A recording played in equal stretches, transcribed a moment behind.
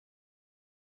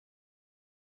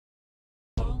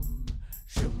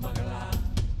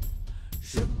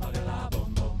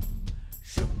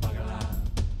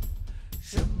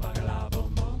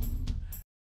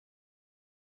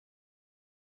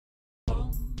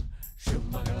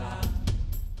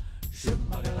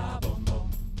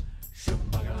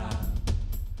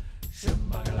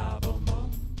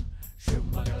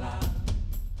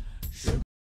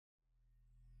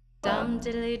Dum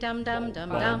diddly dum dum dum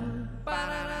dum.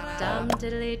 Dum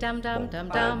diddly dum dum dum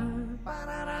dum.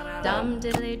 Dum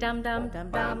diddly dum dum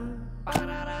dum dum.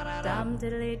 Dum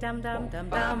diddly dum dum dum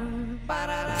dum.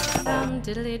 Dum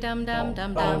diddly dum dum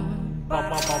dum dum.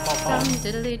 Dum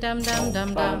diddly dum dum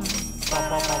dum dum.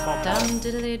 Dum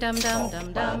diddly dum dum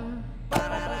dum dum.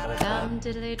 Dum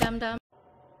diddly dum dum.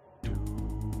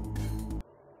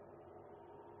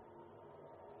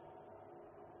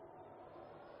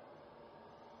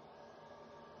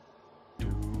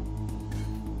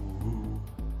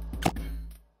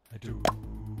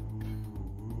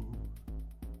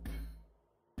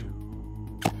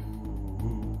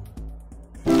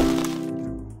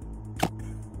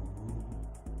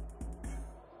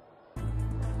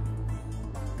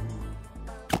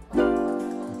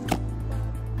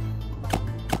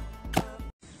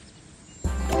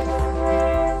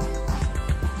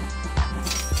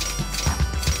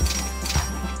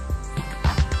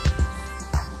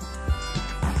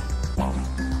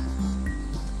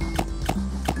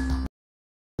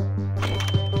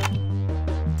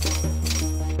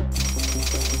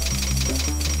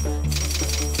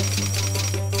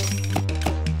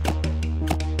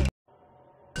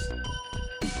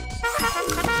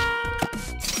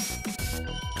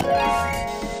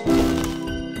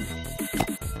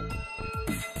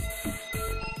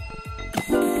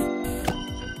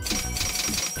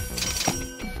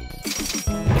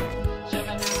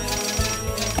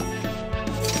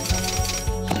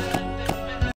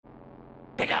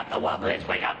 Wake up the wobblins,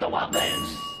 wake up the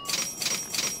wobblins.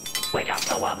 Wake up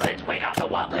the wobblins, wake up the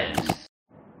wobblins.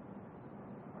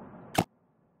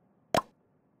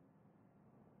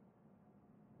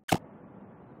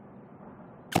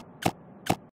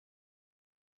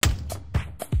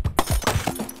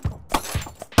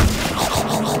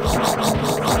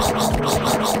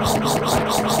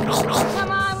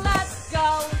 Come on, let's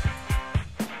go.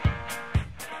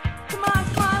 Come on,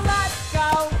 let's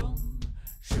go.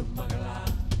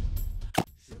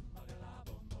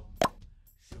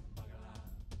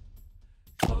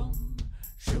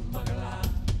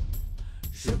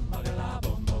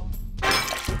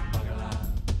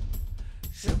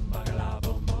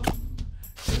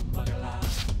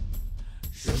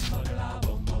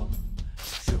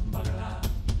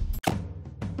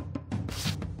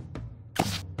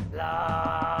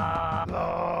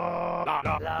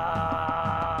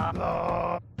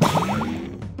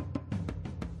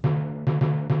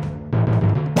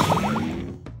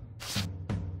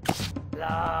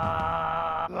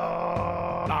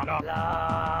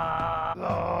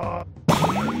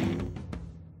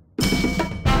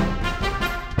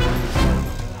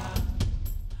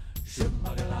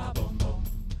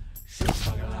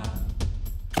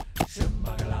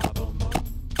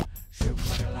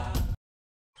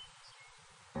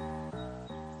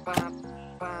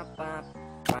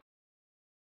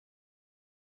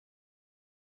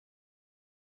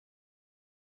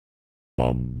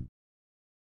 Bum,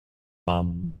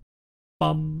 bum,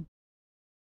 bum.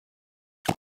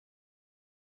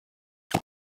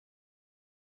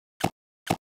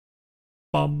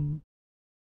 Bum,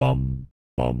 bum,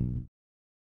 bum.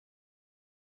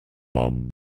 Bum,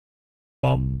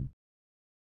 bum,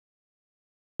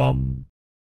 bum.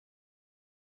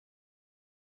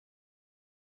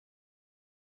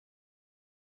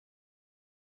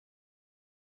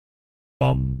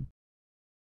 Bum,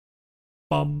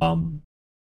 bum, bum.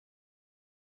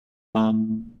 Bum,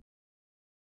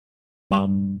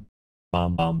 bum,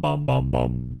 bum, bum, bum, bum,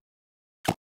 bum.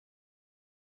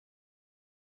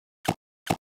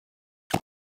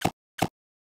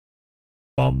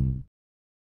 Bum,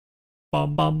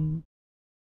 bum, bum,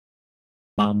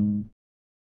 bum,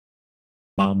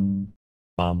 bum,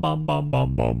 bum, bum, bum,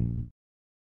 bum, bum.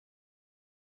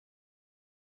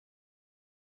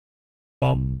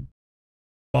 Bum,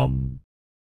 bum,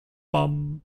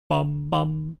 bum, bum,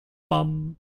 bum, bum,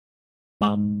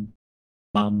 bum,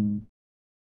 bum,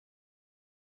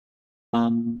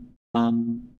 bum,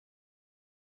 bum.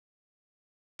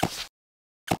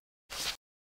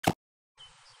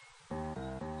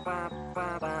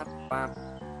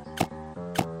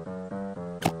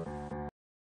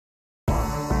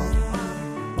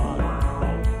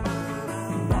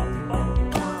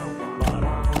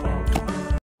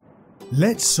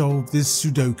 Let's solve this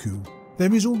Sudoku.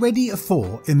 There is already a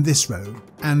 4 in this row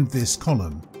and this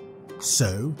column,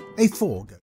 so a 4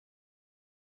 goes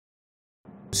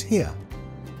here.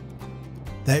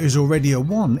 There is already a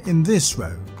 1 in this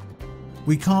row.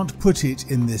 We can't put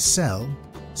it in this cell,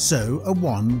 so a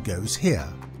 1 goes here.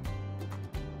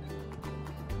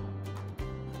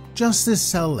 Just this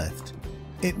cell left.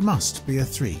 It must be a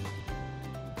 3.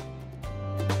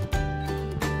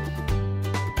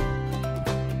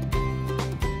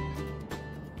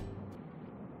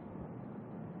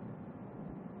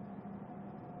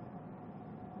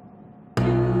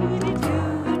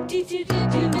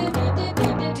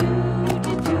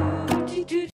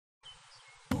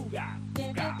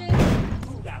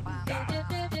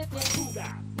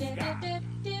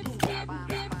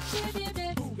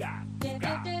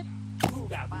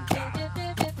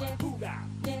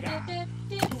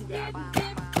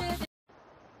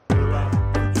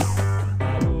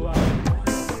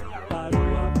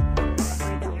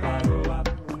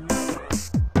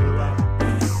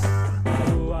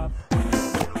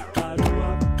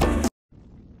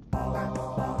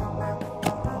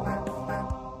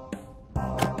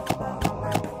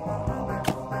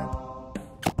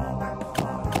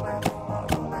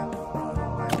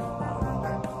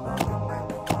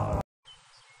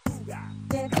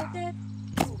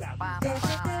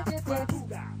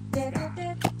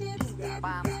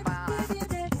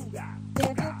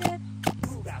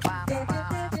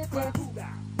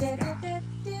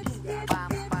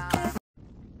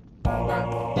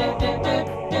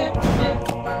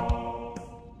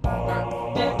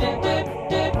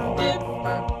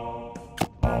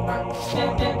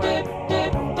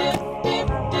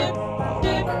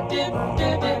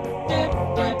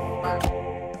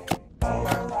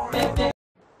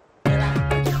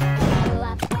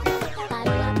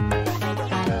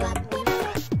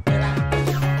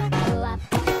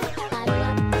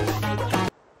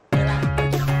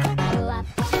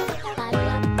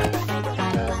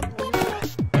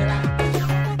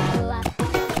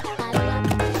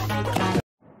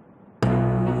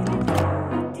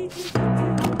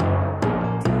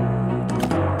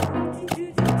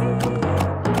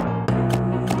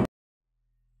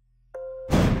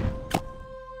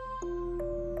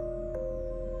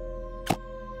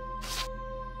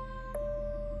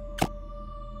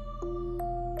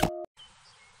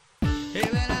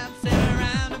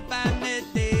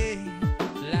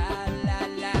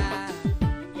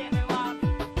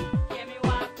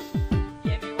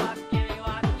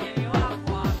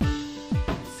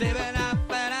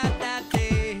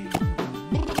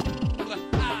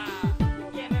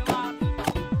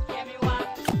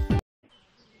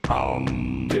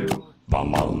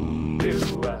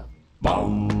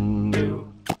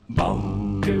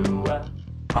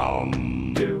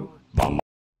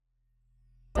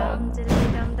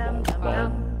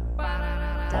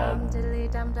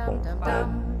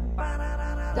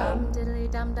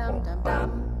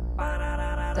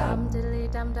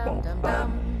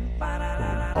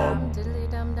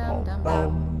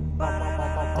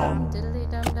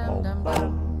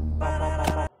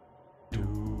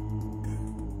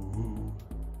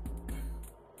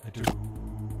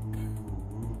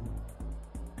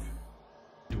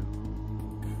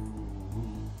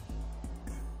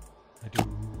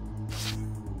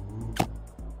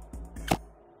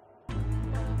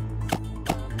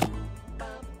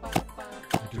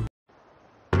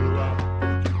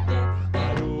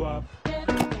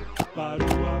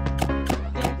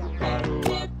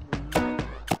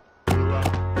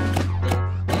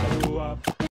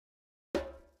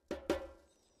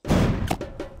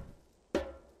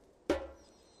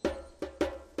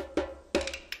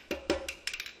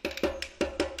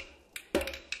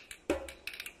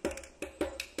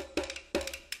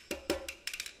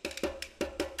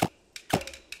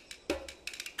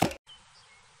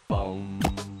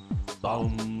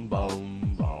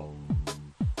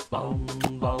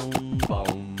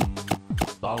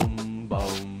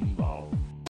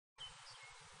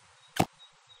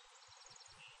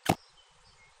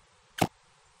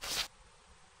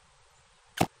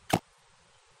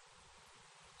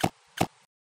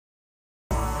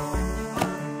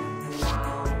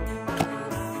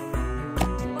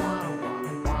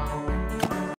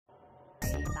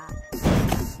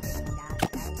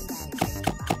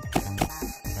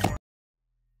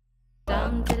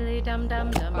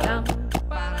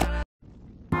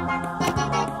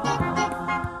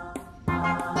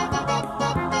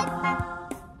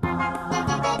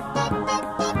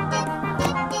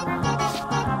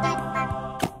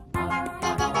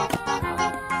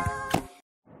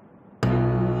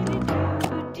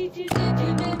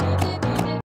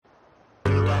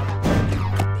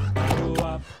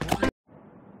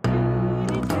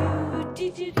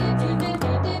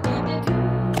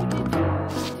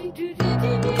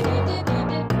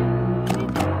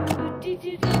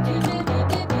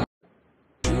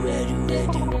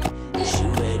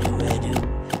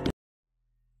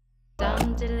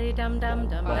 dum dum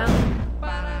dum dum.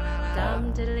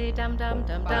 Dum diddly dum dum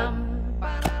dum dum.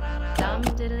 Dum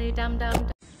diddly dum dum dum.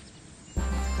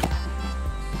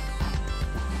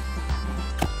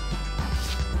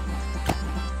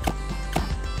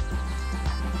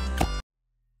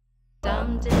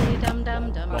 Dum diddly dum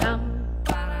dum dum dum.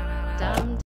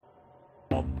 Dum.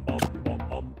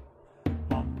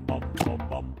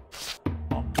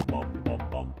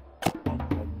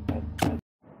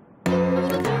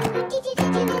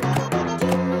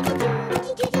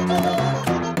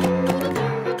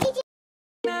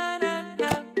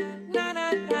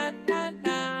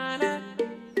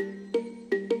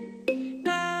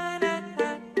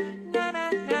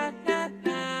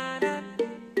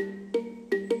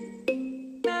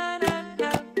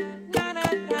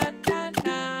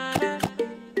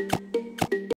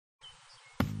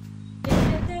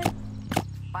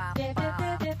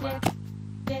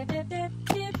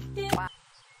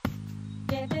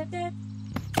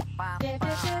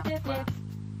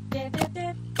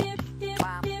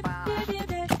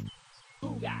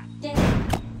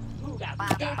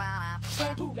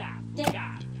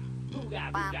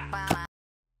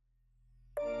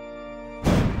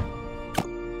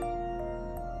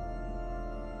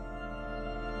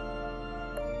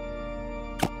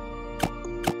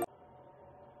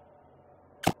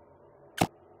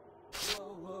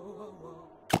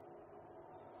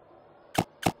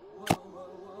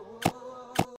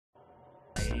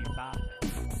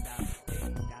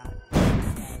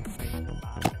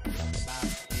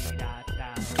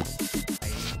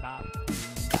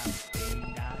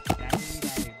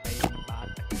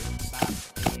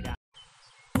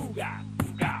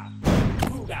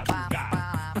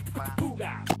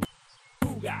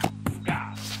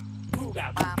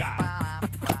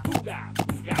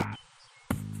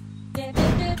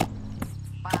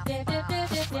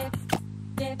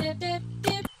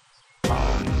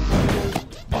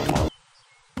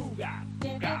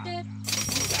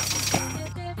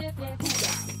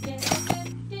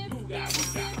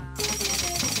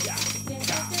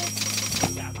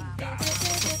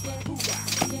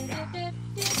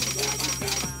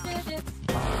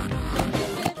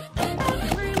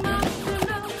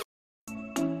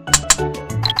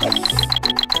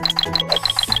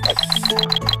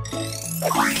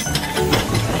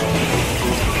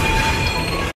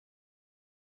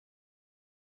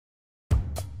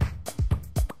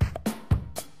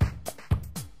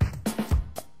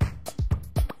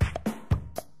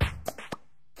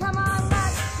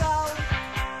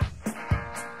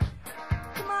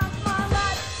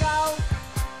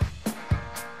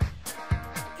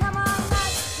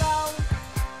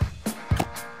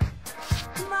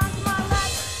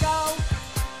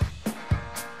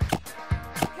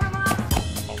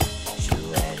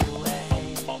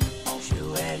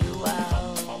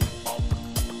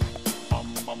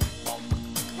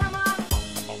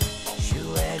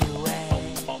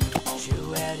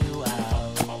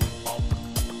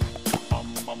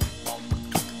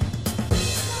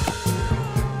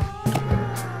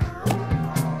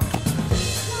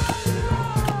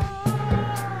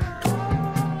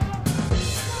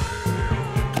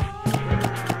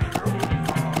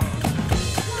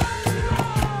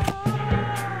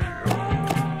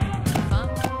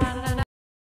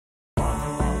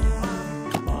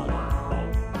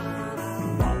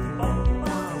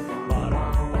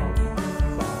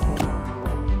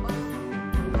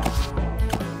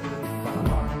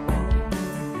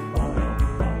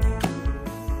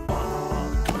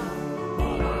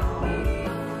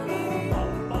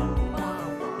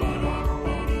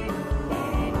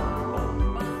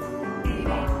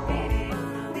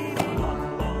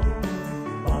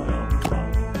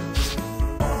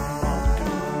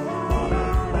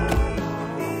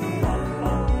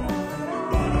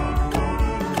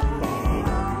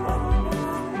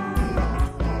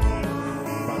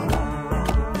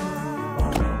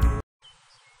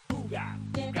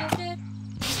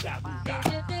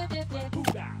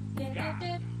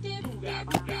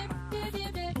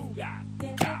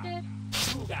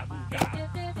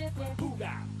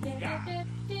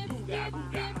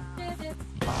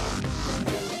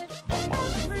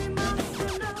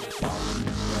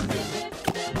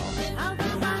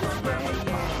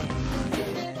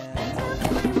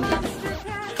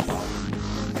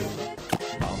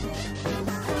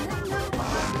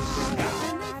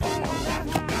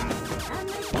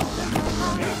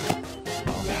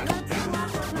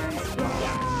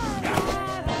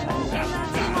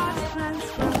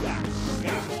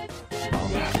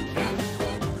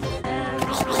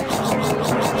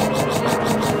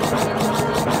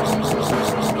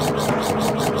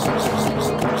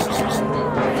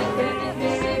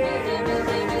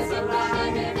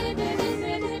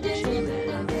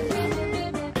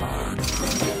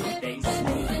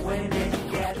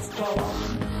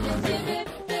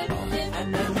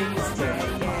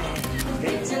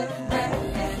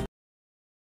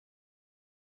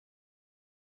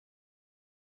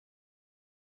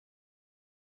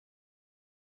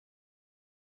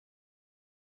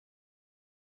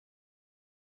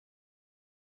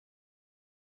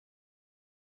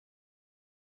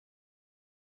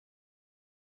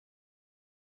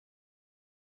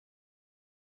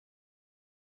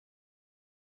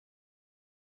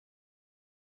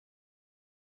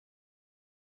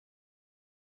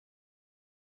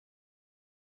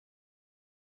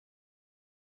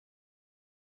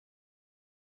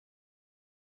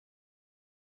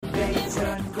 they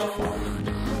turn gold.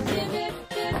 They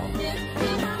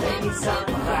need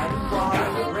sunlight,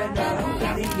 water, and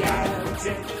the air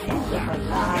to keep them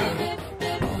alive.